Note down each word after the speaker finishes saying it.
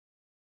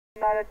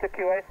9 into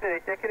Kuwait City.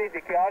 Take it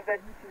easy,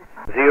 QRZ.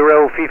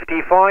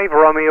 055,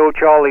 Romeo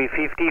Charlie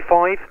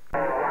 55.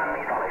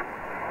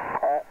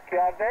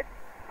 QRZ.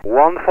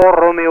 14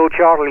 Romeo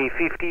Charlie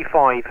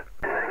 55.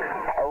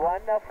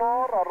 14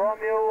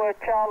 Romeo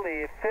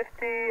Charlie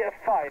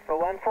 55.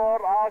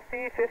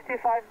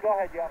 14RC55. Go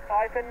ahead. You are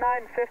 5 and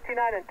 9,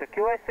 59 into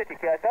Kuwait City.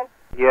 QSL.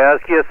 Yes,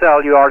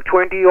 QSL, you are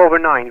 20 over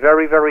 9.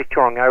 Very, very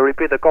strong. I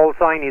repeat, the call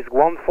sign is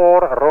 14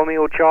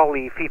 Romeo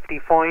Charlie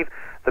 55.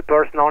 The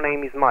personal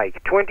name is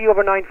Mike. 20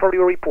 over 9 for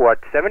your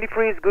report.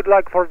 73 is good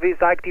luck for this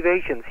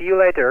activation. See you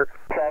later.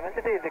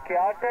 73 is the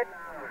QRZ.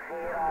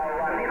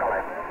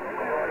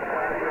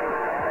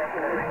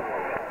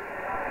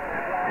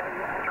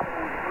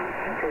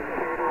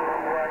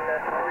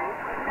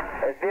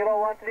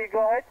 013, go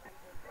ahead.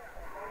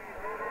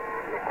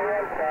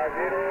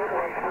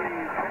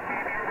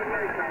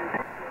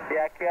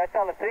 Yeah,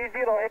 QSL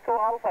 30 Echo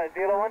Alpha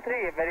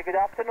 013. Very good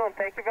afternoon.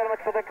 Thank you very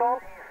much for the call.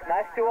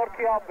 Nice to work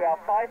you up. We are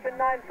 5 and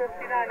 9,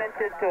 59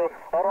 into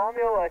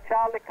Romeo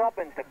Charlie Club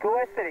into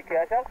Kuwait City.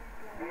 QSL.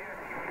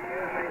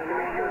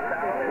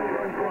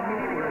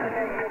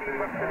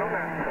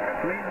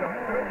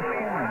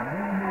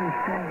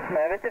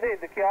 73 is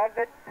the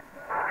QRZ.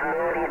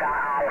 Florida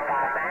Alpha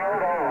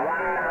Tango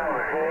 101.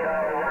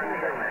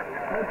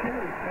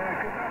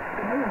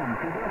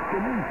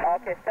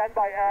 Okay, stand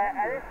by.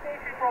 Any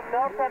station from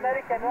North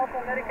America,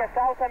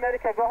 South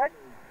America, go ahead.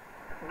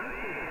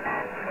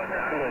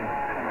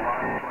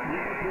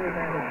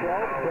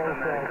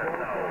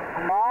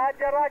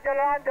 Roger,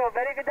 Lando.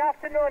 Very good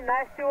afternoon.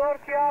 Nice to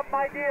work you up,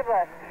 my dear.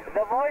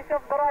 The voice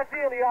of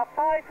Brazil. You are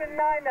 5 and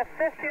 9,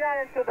 59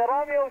 into the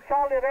Romeo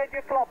Charlie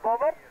Radio Club.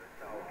 Over.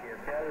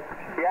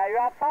 Yeah, you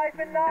are 5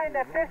 and 9,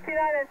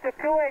 59 into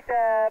Kuwait,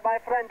 my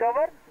friend.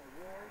 Over.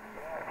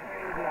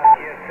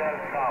 Yes, sir,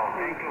 South.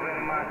 Thank you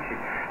very much.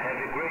 Have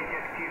a great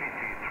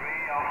activity.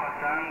 3 Alpha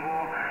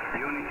Tango,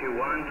 Unity 128,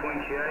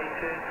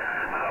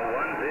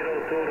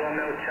 102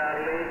 Romeo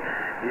Charlie.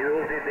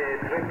 Use the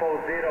 000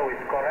 is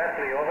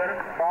correctly, over.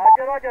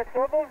 Roger, 000.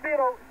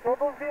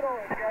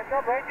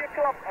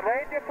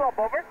 Radio Club,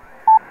 over.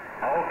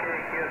 Okay,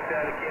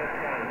 QSL.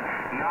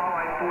 Now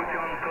I put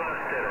you on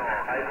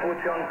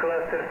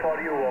cluster. For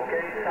you,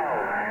 okay,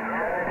 South.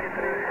 73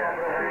 from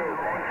Brazil.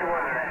 Thank you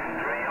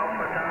again. 3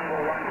 Alpha Tango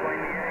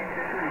 128.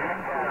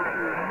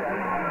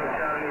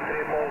 Charlie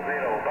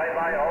 000.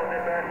 Bye-bye. All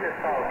the best,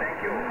 South. Thank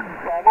you.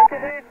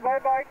 73,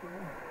 bye-bye.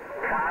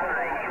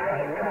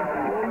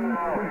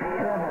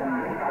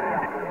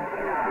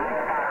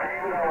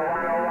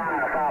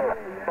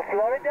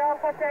 Florida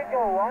Alpha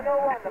Tango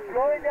 101, the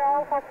Florida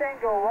Alpha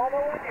Tango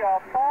 101, you are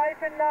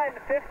 5 and 9,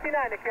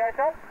 59,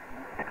 QSL.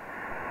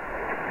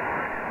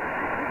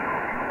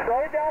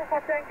 Florida Alpha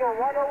Tango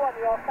 101,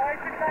 you are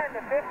 5 and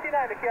 9,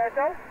 59,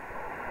 QSL.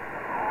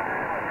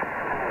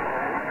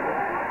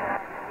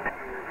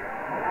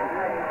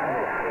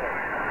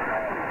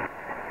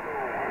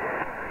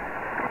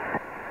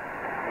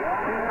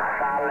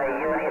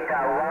 Unit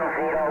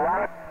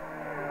 101.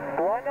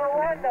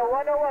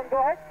 101, go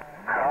ahead.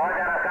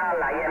 Roger, Sal,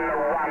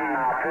 Yellow 1,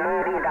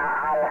 Florida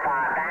Alpha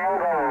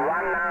Tango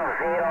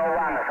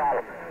 101,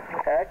 Sal.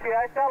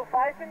 QSL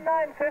 5 and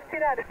 9,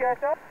 59,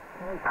 QSL.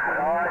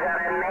 Roger,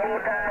 and many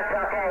thanks,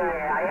 okay,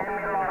 I am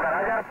in order,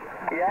 Roger.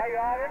 Yeah, you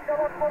are in the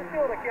lock for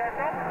sure,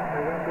 QSL.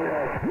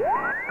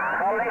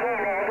 Call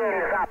again,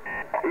 Sal.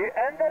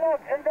 In the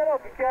log,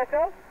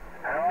 QSL.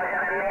 Roger,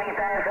 and many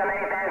thanks,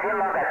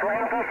 in order.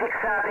 26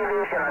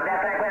 division,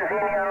 that frequency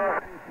news.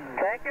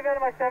 Thank you very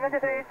much, 73.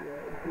 14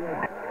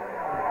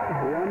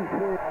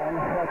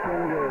 Alpha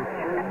Tango 03.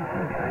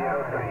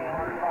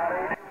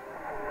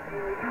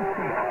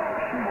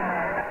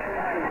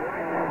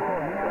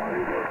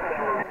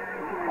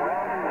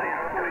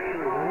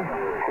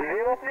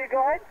 Go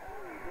ahead.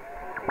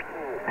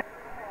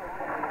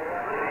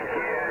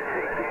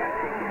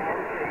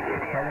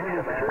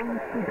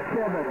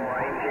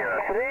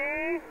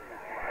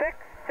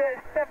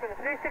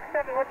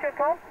 367, what's your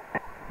call?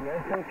 Yes,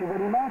 thank you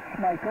very much.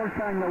 My call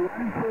sign is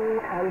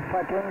 14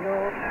 Alpha Tango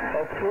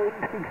of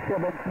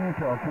 367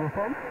 meter.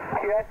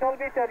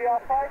 QSL Victor, you are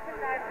 5 and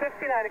 9,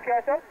 59,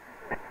 QSL.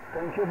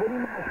 Thank you very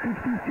much.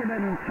 57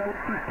 in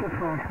Southeast of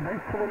France.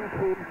 Nice to meet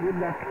you. Good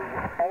luck.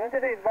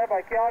 73,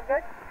 bye-bye.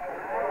 QRZ.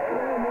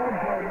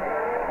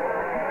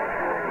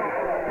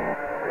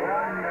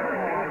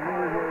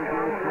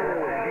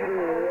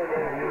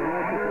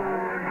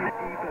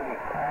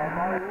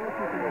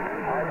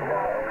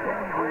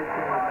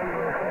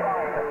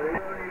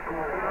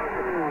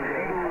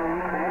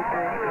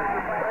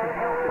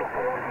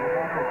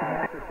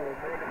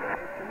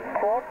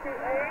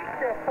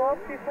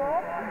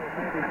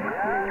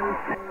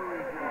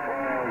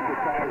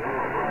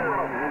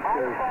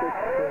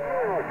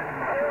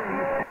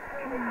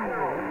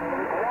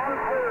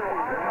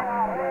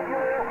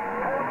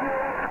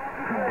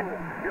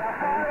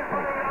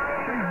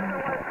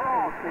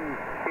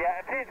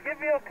 Yeah, please give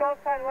me your call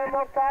sign one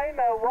more time.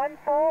 14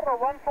 or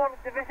 14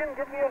 division,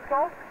 give me your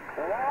call.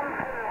 14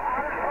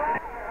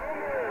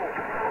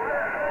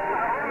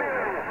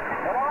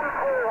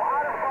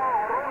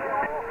 Alpha.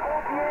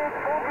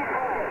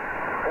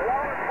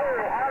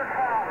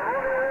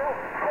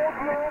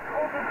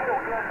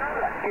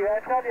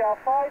 QSL, you are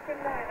 5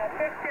 and 9 at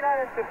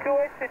 59 into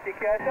Kuwait City,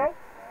 QSL. Thank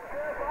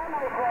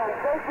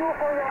you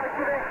for your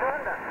activation.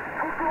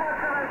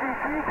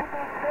 5173,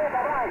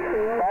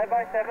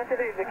 Bye-bye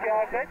 73, the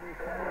QR check.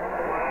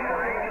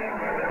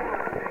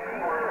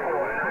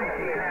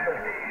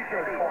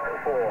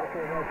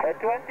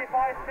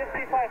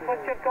 2555,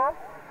 what's your call?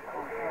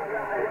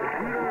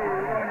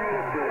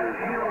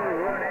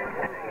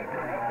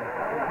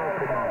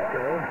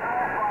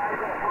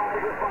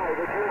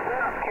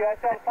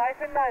 QSL 5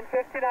 and 9,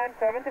 59,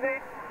 73.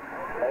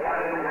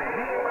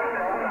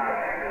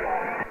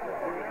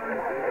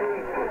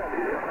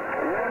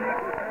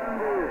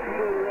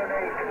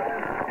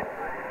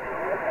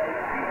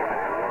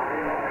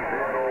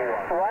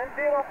 One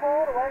zero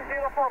four,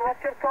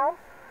 what's your call?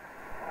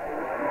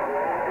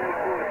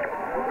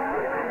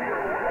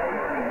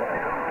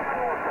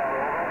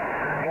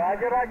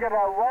 Roger, Roger,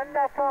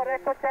 14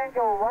 Echo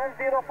Tango,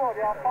 104,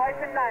 you are 5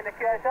 and 9, the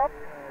QSL.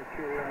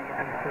 018.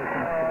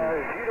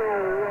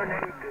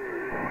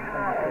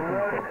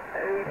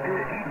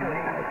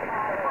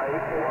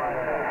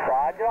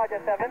 Roger,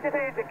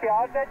 73, the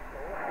QR check.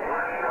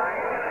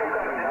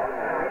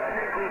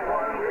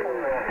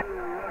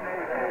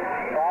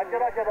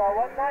 Roger,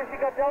 19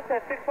 Sugar Delta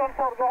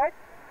 614, go ahead.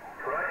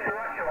 Roger,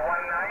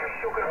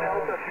 19 Sugar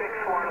Delta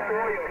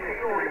 614, your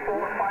signal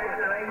report 5 and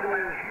 9 20,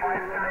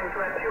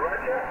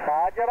 Roger.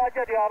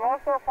 Roger, you are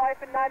also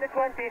 5 and 9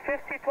 20,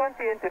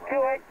 50-20 into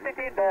Kuwait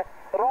City, the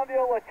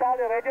Romeo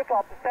Charlie Radio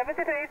Club,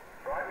 73.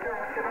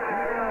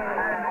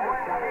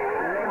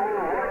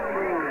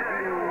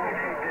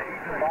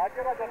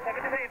 Roger,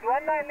 73,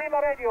 19 Lima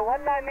Radio,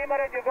 19 Lima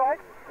Radio, go ahead.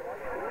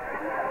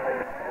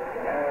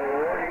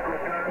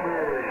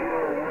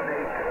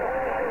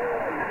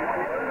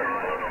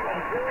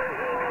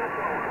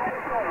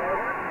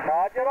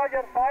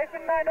 Roger, 5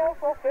 and 9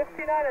 also,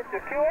 59 into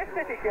Kuwait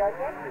City,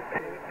 QSL.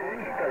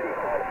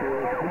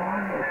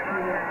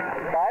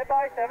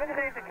 Bye-bye,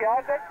 73 to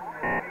QSL.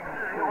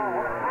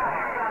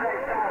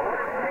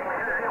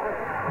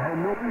 The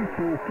mobile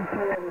c'est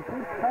situé à la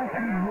route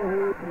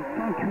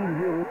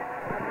 580.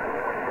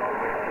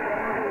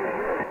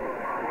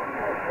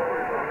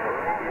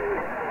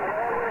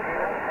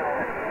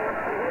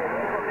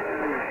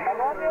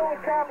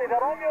 The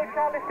Romeo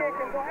Charlie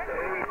station, go ahead.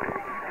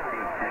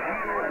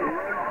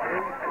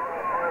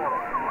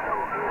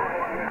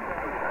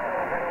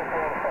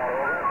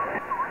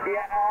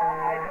 Yeah, I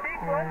think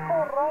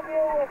 14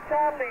 Romeo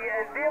Charlie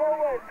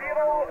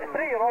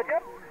 003, Roger.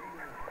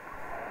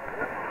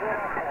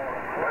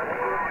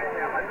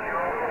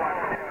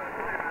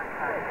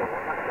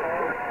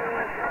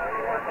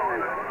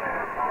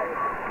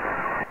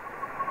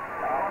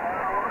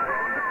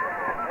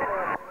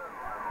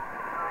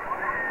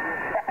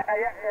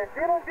 Yeah,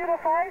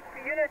 005,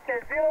 unit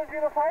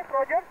 005,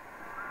 Roger.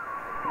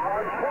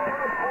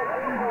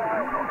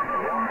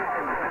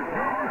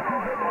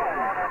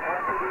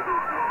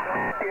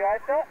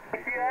 QSL,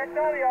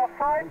 you are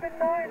 5 and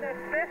 9 and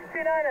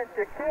 59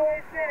 into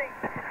Kuwait City.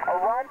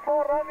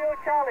 14 Romeo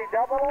Charlie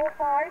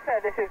 005,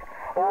 this is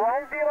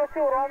 102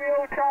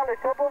 Romeo Charlie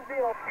 000,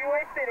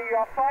 Kuwait City, you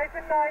are 5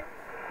 and 9.